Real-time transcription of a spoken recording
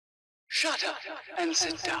Shut up and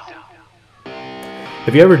sit down.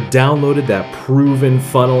 Have you ever downloaded that proven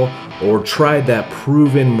funnel or tried that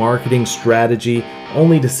proven marketing strategy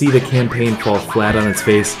only to see the campaign fall flat on its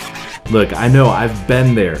face? Look, I know I've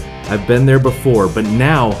been there. I've been there before, but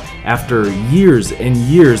now, after years and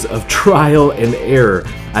years of trial and error,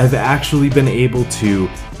 I've actually been able to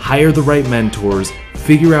hire the right mentors,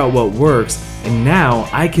 figure out what works, and now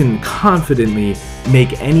I can confidently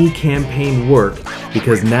make any campaign work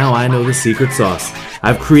because now I know the secret sauce.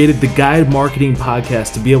 I've created the Guide Marketing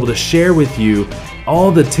Podcast to be able to share with you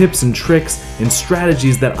all the tips and tricks and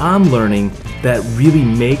strategies that I'm learning that really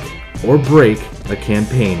make or break a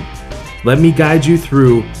campaign. Let me guide you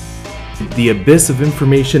through the abyss of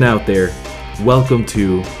information out there. Welcome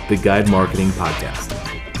to the Guide Marketing Podcast.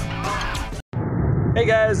 Hey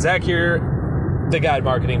guys, Zach here, the Guide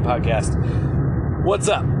Marketing Podcast. What's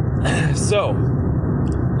up? So,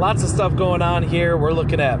 lots of stuff going on here. We're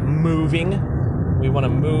looking at moving. We want to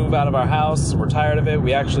move out of our house. We're tired of it.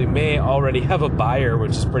 We actually may already have a buyer,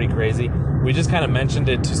 which is pretty crazy. We just kind of mentioned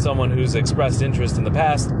it to someone who's expressed interest in the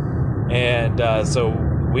past. And so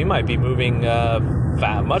we might be moving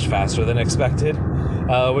much faster than expected,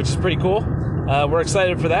 which is pretty cool. We're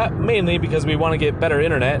excited for that, mainly because we want to get better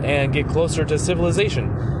internet and get closer to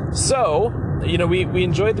civilization. So, we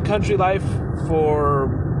enjoyed the country life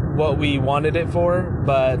for what we wanted it for,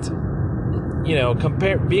 but,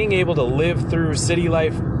 being able to live through city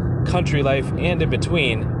life, country life, and in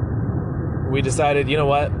between, we decided, you know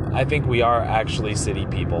what, I think we are actually city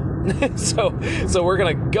people. So we're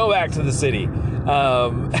going to go back to the city,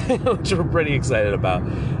 which we're pretty excited about.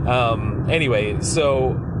 Anyway,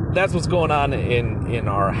 so that's what's going on in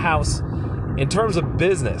our house. In terms of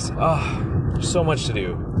business, there's so much to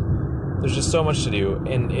do. There's just so much to do.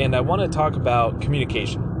 And I want to talk about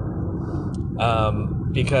communication.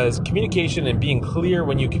 Because communication and being clear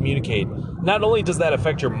when you communicate, not only does that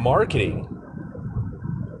affect your marketing,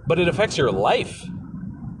 but it affects your life.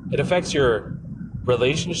 It affects your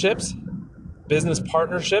relationships, business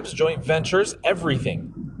partnerships, joint ventures,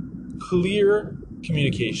 everything. Clear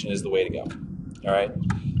communication is the way to go. All right.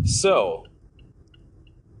 So,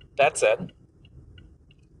 that said,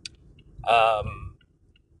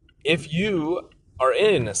 if you are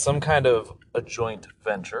in some kind of a joint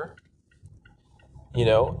venture,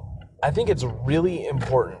 I think it's really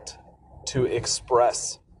important to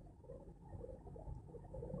express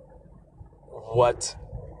what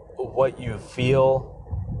you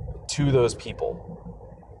feel to those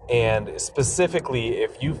people. And specifically,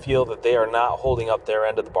 if you feel that they are not holding up their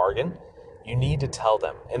end of the bargain, you need to tell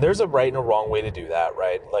them. And there's a right and a wrong way to do that,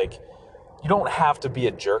 right? Like, you don't have to be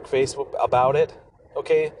a jerk face about it,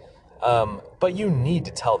 okay? But you need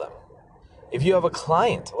to tell them. If you have a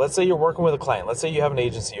client, let's say you're working with a client, let's say you have an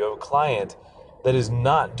agency, you have a client that is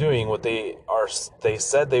not doing what they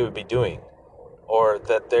said they would be doing, or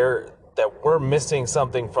that we're missing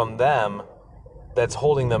something from them that's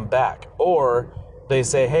holding them back, or they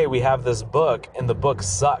say, hey, we have this book and the book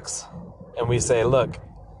sucks, and we say, look,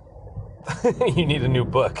 you need a new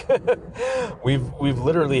book. We've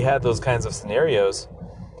literally had those kinds of scenarios,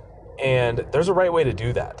 and there's a right way to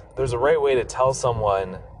do that. There's a right way to tell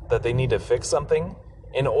someone that they need to fix something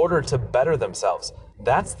in order to better themselves.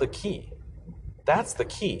 That's the key. That's the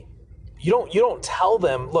key. You don't tell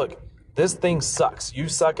them, look, this thing sucks. You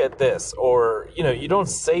suck at this, or you don't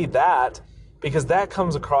say that, because that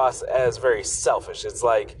comes across as very selfish. It's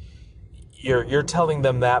like you're telling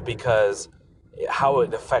them that because how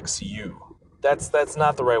it affects you. That's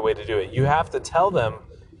not the right way to do it. You have to tell them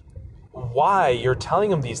why you're telling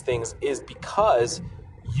them these things is because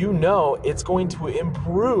it's going to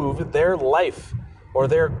improve their life or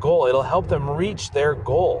their goal. It'll help them reach their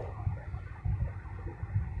goal.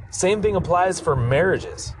 Same thing applies for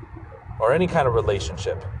marriages or any kind of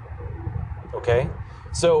relationship. Okay?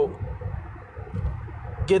 So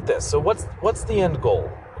get this. So what's the end goal?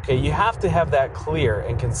 Okay, you have to have that clear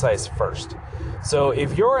and concise first. So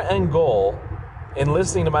if your end goal in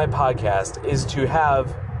listening to my podcast is to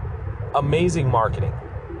have amazing marketing,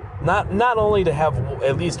 not only to have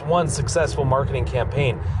at least one successful marketing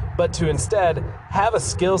campaign, but to instead have a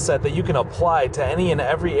skill set that you can apply to any and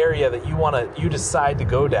every area that you decide to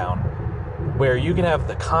go down, where you can have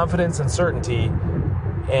the confidence and certainty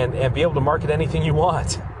and be able to market anything you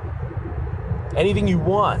want. Anything you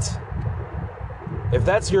want. If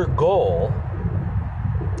that's your goal,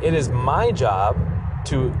 it is my job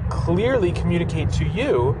to clearly communicate to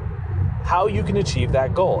you how you can achieve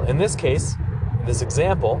that goal. In this case, in this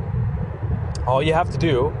example, all you have to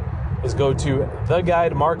do is go to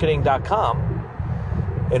theguidemarketing.com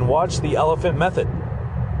and watch The Elephant Method.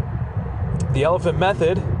 The Elephant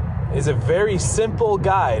Method is a very simple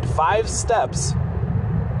guide, 5 steps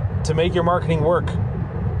to make your marketing work.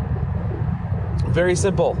 Very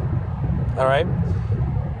simple. All right?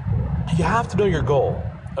 You have to know your goal.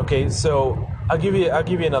 Okay, so I'll give you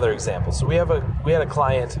another example. So we have a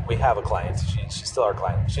client. She's still our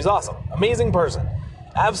client. She's awesome. Amazing person.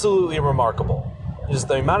 Absolutely remarkable. Just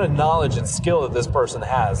the amount of knowledge and skill that this person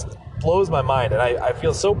has blows my mind, and I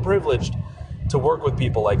feel so privileged to work with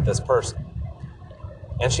people like this person.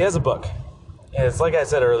 And she has a book. And it's like I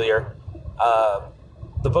said earlier,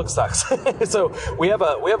 the book sucks. So we have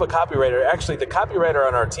a copywriter. Actually, the copywriter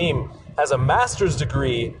on our team has a master's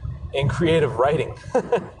degree in creative writing.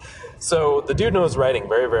 So the dude knows writing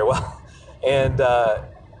very, very well. And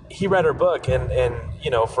he read her book, and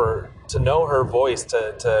to know her voice,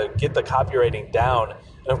 to get the copywriting down,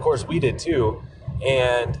 and of course we did too,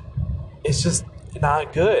 and it's just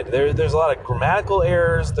not good. There's a lot of grammatical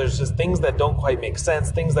errors. There's just things that don't quite make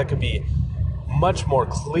sense, things that could be much more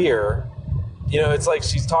clear. It's like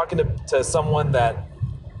she's talking to someone that,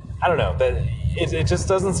 I don't know, that it just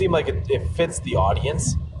doesn't seem like it fits the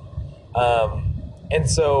audience. And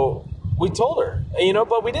so we told her,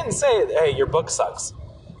 but we didn't say, hey, your book sucks,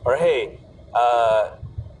 or hey,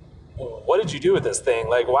 what did you do with this thing?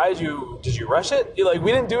 Like, did you rush it? Like,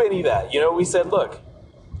 we didn't do any of that. We said, look,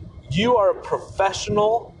 you are a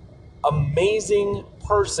professional, amazing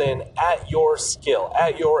person at your skill,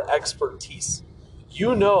 at your expertise.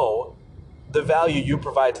 You know the value you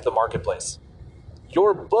provide to the marketplace.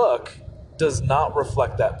 Your book does not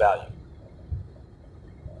reflect that value.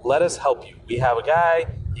 Let us help you. We have a guy,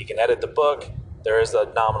 he can edit the book. There is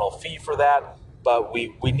a nominal fee for that, but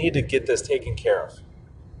we need to get this taken care of.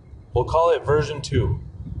 We'll call it version 2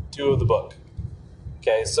 of the book.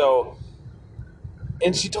 Okay, so,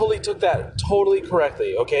 and she totally took that totally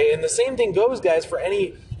correctly, okay? And the same thing goes, guys, for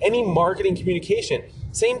any marketing communication.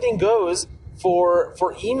 Same thing goes for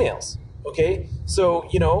emails, okay? So,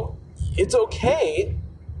 it's okay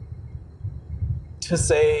to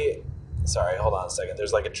say, sorry, hold on a second.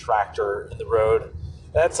 There's like a tractor in the road.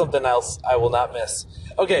 That's something else I will not miss.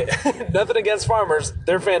 Okay, nothing against farmers.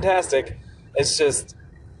 They're fantastic. It's just,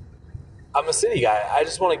 I'm a city guy. I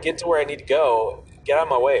just want to get to where I need to go. Get out of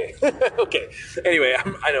my way. Okay. Anyway,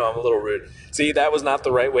 I know I'm a little rude. See, that was not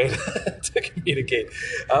the right way to communicate.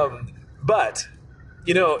 But,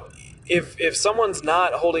 if someone's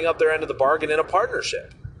not holding up their end of the bargain in a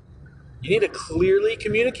partnership, you need to clearly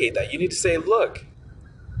communicate that. You need to say, look,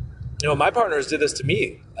 my partners did this to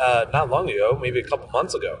me not long ago, maybe a couple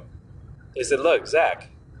months ago. They said, look, Zach,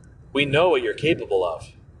 we know what you're capable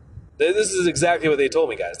of. This is exactly what they told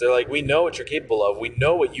me, guys. They're like, we know what you're capable of. We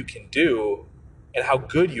know what you can do and how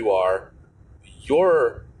good you are.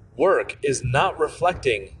 Your work is not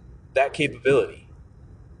reflecting that capability.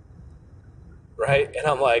 Right? And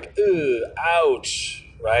I'm like, ouch,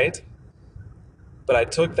 right? But I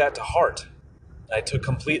took that to heart. I took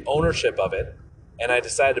complete ownership of it, and I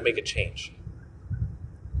decided to make a change.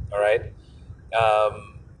 All right?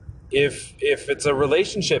 If it's a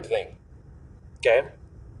relationship thing, okay?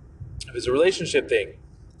 If it's a relationship thing,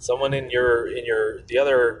 someone the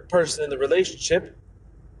other person in the relationship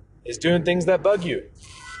is doing things that bug you.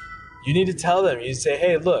 You need to tell them. You say,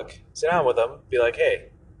 hey, look, sit down with them. Be like, hey,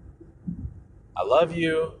 I love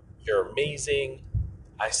you. You're amazing.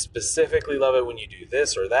 I specifically love it when you do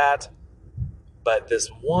this or that. But this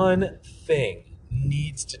one thing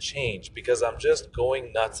needs to change because I'm just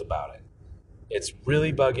going nuts about it. It's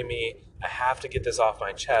really bugging me. I have to get this off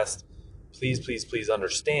my chest. Please, please, please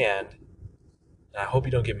understand. And I hope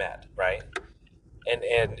you don't get mad, right?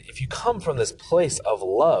 And if you come from this place of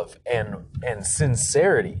love and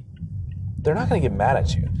sincerity, they're not going to get mad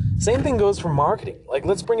at you. Same thing goes for marketing. Like,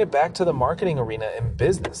 let's bring it back to the marketing arena in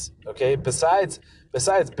business, okay? Besides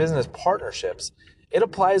business partnerships, it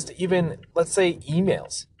applies to even, let's say,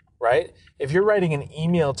 emails, right? If you're writing an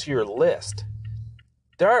email to your list,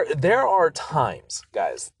 there are times,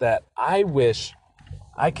 guys, that I wish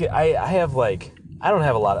I could. I don't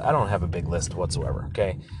have a big list whatsoever,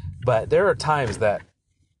 okay? But there are times that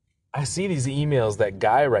I see these emails that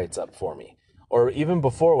Guy writes up for me, or even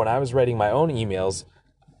before when I was writing my own emails,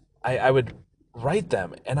 I would write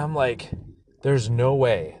them, and I'm like, there's no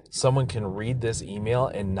way someone can read this email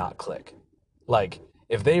and not click. Like,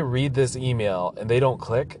 if they read this email and they don't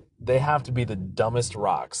click, they have to be the dumbest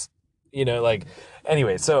rocks.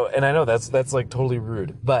 Anyway, so, and I know that's like totally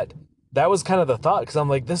rude, but that was kind of the thought, because I'm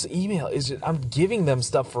like, this email is just, I'm giving them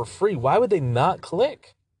stuff for free. Why would they not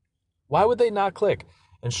click? Why would they not click?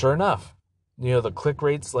 And sure enough, the click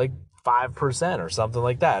rate's like 5% or something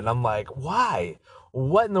like that. And I'm like, why?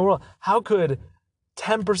 What in the world? How could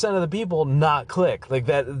 10% of the people not click? Like,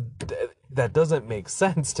 that that doesn't make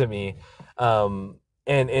sense to me.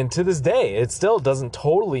 And to this day, it still doesn't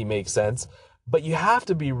totally make sense. But you have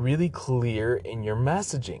to be really clear in your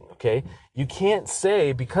messaging, okay? You can't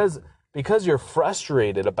say, because you're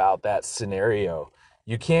frustrated about that scenario,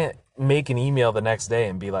 you can't make an email the next day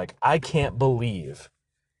and be like, I can't believe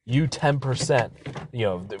you 10%,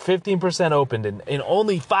 15% opened and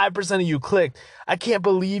only 5% of you clicked. I can't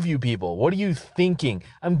believe you people. What are you thinking?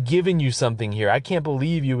 I'm giving you something here. I can't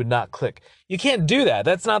believe you would not click. You can't do that.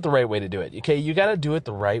 That's not the right way to do it, okay? You got to do it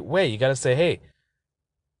the right way. You got to say, hey,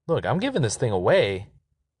 look, I'm giving this thing away,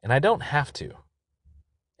 and I don't have to.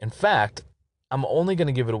 In fact, I'm only going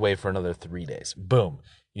to give it away for another 3 days. Boom.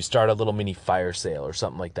 You start a little mini fire sale or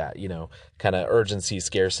something like that, kind of urgency,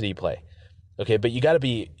 scarcity play. Okay, but you got to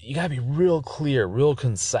be real clear, real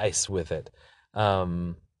concise with it.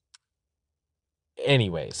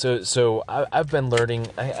 Anyway, so I've been learning.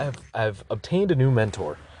 I've obtained a new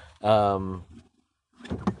mentor,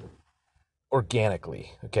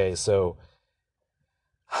 organically. Okay, so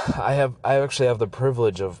I actually have the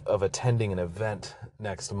privilege of attending an event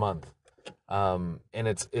next month, and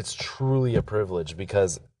it's truly a privilege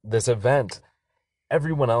because this event,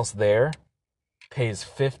 everyone else there pays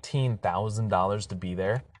 $15,000 to be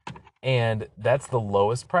there, and that's the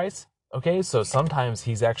lowest price. Okay, so sometimes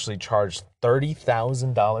he's actually charged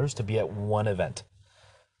 $30,000 to be at one event.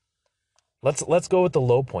 Let's go with the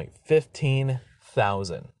low point,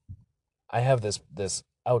 $15,000. I have this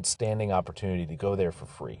outstanding opportunity to go there for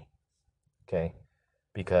free. Okay,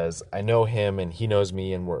 because I know him and he knows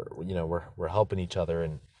me, and we're helping each other,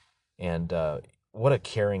 and what a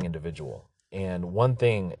caring individual. And one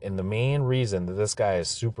thing, and the main reason that this guy is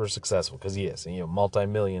super successful, because he is,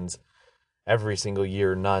 multi-millions every single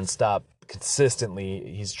year, nonstop,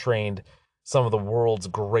 consistently. He's trained some of the world's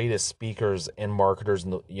greatest speakers and marketers,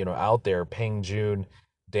 out there: Peng Joon,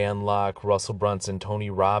 Dan Lok, Russell Brunson, Tony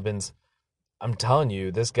Robbins. I'm telling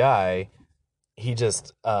you, this guy, he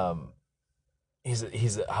just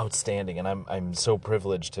he's outstanding, and I'm so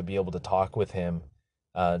privileged to be able to talk with him,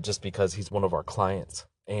 just because he's one of our clients.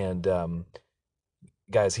 And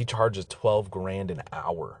guys, he charges $12,000 an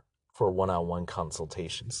hour for one-on-one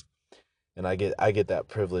consultations, and I get that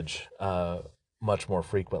privilege much more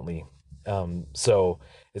frequently. So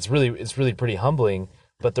it's really pretty humbling.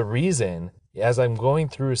 But the reason, as I'm going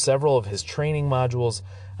through several of his training modules,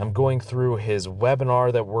 I'm going through his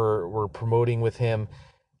webinar that we're promoting with him,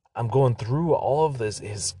 I'm going through all of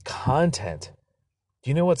his content. Do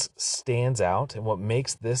you know what stands out and what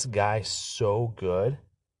makes this guy so good?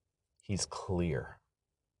 He's clear.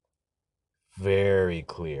 Very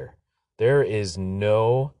clear. There is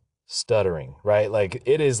no stuttering, right? Like,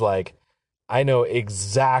 it is like, I know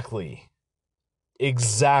exactly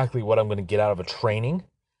what I'm going to get out of a training.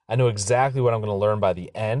 I know exactly what I'm going to learn by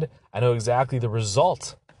the end. I know exactly the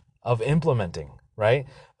result of implementing, right?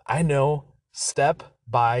 I know step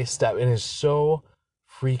by step. It is so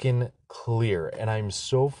freaking clear, and I'm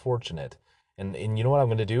so fortunate. And you know what I'm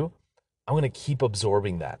going to do? I'm going to keep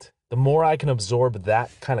absorbing that. The more I can absorb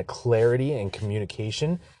that kind of clarity and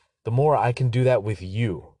communication, the more I can do that with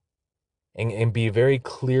you, and be very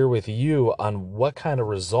clear with you on what kind of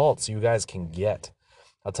results you guys can get.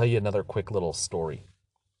 I'll tell you another quick little story.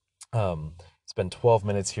 It's been 12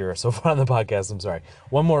 minutes here so far on the podcast. I'm sorry.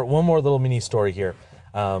 One more little mini story here.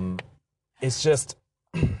 It's just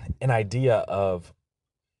an idea of,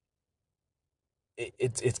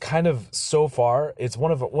 it's kind of, so far, it's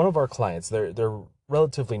one of our clients. They're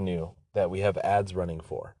relatively new that we have ads running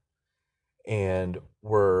for, and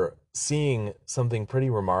we're seeing something pretty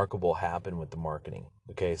remarkable happen with the marketing.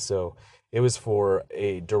 Okay, so it was for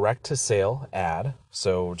a direct to sale ad,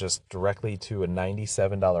 so just directly to a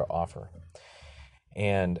 $97 offer.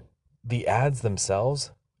 And the ads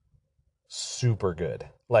themselves, super good.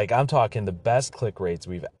 Like, I'm talking the best click rates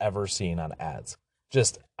we've ever seen on ads.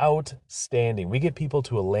 Just outstanding. We get people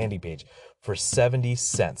to a landing page for 70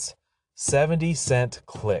 cents. 70-cent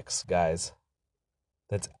clicks, guys.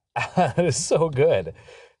 That is so good.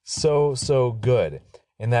 So good.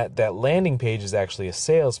 And that landing page is actually a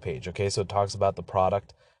sales page, okay? So it talks about the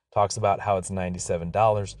product, talks about how it's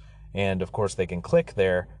 $97, and of course they can click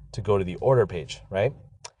there to go to the order page, right?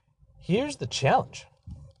 Here's the challenge.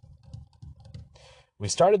 We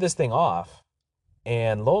started this thing off,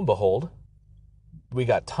 and lo and behold, we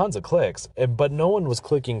got tons of clicks, but no one was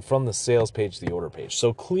clicking from the sales page to the order page.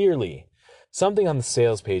 So clearly, something on the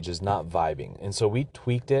sales page is not vibing. And so we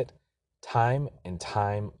tweaked it time and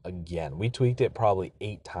time again. We tweaked it probably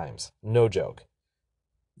 8 times. No joke.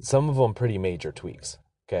 Some of them pretty major tweaks,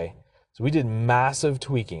 okay? So we did massive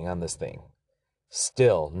tweaking on this thing.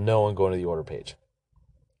 Still, no one going to the order page.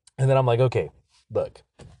 And then I'm like, okay, look,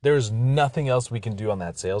 there's nothing else we can do on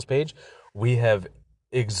that sales page. We have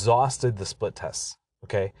exhausted the split tests.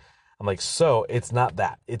 Okay. I'm like, so it's not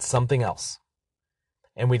that, it's something else.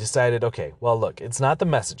 And we decided, okay, well, look, it's not the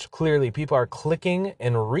message. Clearly, people are clicking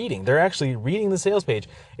and reading. They're actually reading the sales page.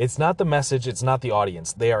 It's not the message. It's not the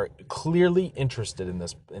audience. They are clearly interested in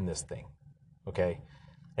this thing. Okay.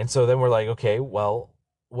 And so then we're like, okay, well,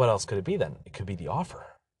 what else could it be then? It could be the offer.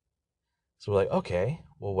 So we're like, okay,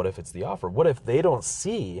 well, what if it's the offer? What if they don't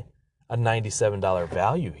see a $97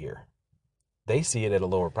 value here? They see it at a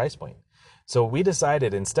lower price point. So we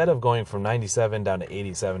decided, instead of going from 97 down to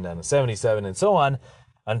 87 down to 77 and so on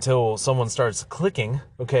until someone starts clicking,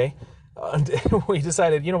 okay, we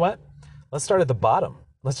decided, you know what? Let's start at the bottom.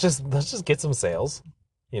 Let's just get some sales,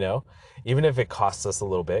 even if it costs us a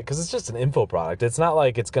little bit, because it's just an info product. It's not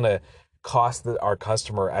like it's going to cost our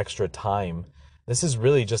customer extra time. This is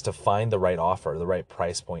really just to find the right offer, the right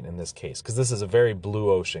price point in this case, because this is a very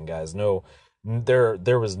blue ocean, guys.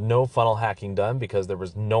 There was no funnel hacking done because there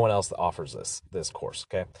was no one else that offers this course.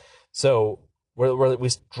 Okay, so we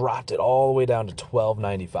dropped it all the way down to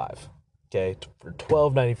 $12.95. Okay, for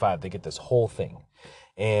 $12.95 they get this whole thing,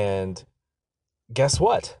 and guess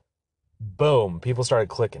what? Boom! People started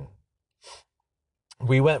clicking.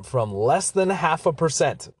 We went from less than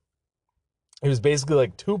 0.5%. It was basically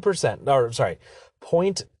like 2%, or sorry,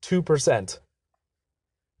 0.2%.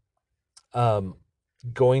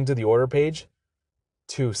 Going to the order page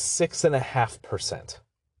to 6.5%.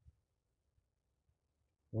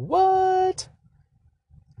 What?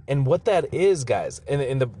 And what that is, guys,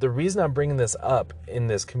 and the reason I'm bringing this up in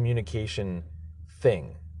this communication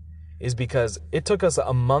thing is because it took us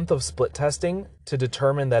a month of split testing to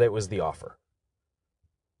determine that it was the offer.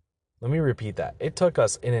 Let me repeat that. It took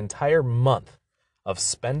us an entire month of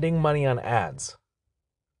spending money on ads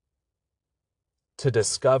to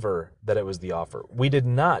discover that it was the offer. We did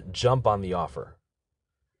not jump on the offer.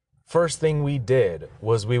 First thing we did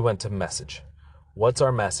was we went to message. What's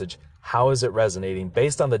our message? How is it resonating?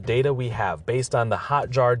 Based on the data we have, based on the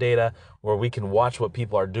Hotjar data, where we can watch what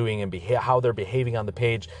people are doing and how they're behaving on the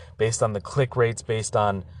page, based on the click rates, based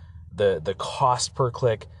on the cost per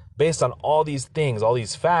click, based on all these things, all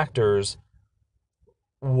these factors,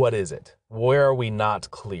 what is it? Where are we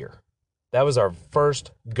not clear? That was our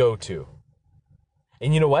first go-to.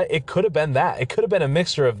 And you know what? It could have been that. It could have been a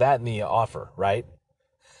mixture of that and the offer, right?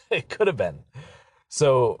 It could have been.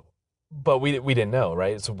 So, but we didn't know,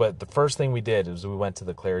 right? So, but the first thing we did is we went to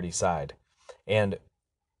the clarity side. And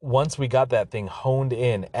once we got that thing honed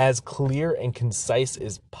in as clear and concise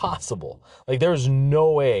as possible, like there's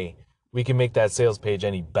no way we can make that sales page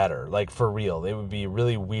any better. Like for real, it would be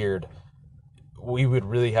really weird. We would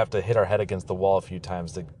really have to hit our head against the wall a few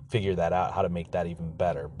times to figure that out, how to make that even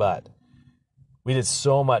better. But we did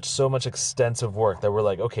so much extensive work that we're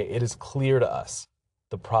like, okay, it is clear to us.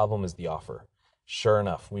 The problem is the offer. Sure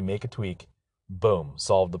enough, we make a tweak, boom,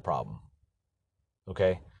 solve the problem.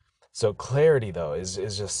 Okay? So clarity, though, is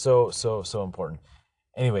just so important.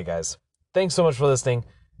 Anyway, guys, thanks so much for listening.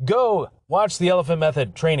 Go watch the Elephant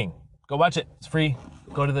Method training. Go watch it. It's free.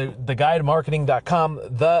 Go to theguidemarketing.com,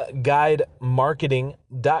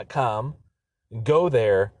 theguidemarketing.com. Go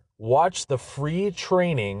there. Watch the free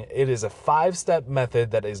training. It is a 5-step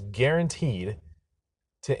method that is guaranteed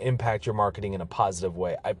to impact your marketing in a positive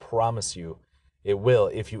way. I promise you it will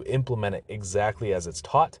if you implement it exactly as it's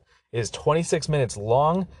taught. It is 26 minutes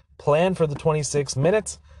long. Plan for the 26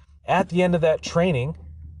 minutes. At the end of that training,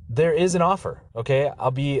 there is an offer, okay?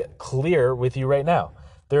 I'll be clear with you right now.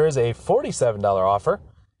 There is a $47 offer,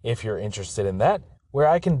 if you're interested in that, where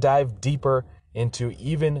I can dive deeper into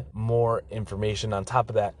even more information. On top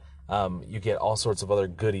of that, you get all sorts of other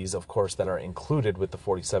goodies, of course, that are included with the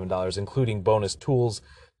 $47, including bonus tools,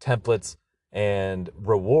 templates, and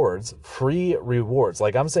rewards, free rewards.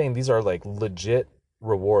 Like I'm saying, these are like legit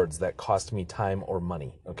rewards that cost me time or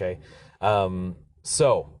money, okay?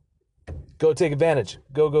 So go take advantage.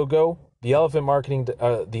 Go. The Elephant Marketing,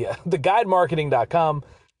 theguidemarketing.com.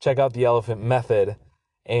 Check out the Elephant Method.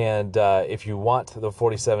 And if you want the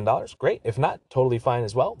 $47, great. If not, totally fine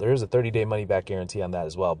as well. There is a 30-day money-back guarantee on that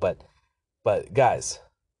as well. But guys,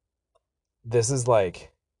 this is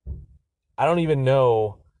like, I don't even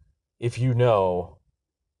know if you know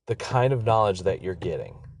the kind of knowledge that you're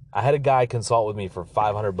getting. I had a guy consult with me for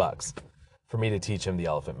 $500 for me to teach him the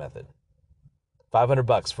Elephant Method.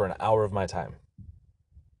 $500 for an hour of my time.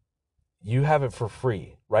 You have it for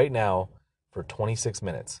free right now for 26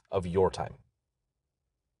 minutes of your time.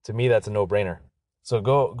 To me, that's a no-brainer. So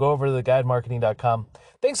go over to theguidemarketing.com.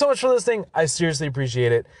 Thanks so much for listening. I seriously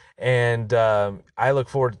appreciate it. And I look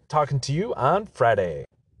forward to talking to you on Friday.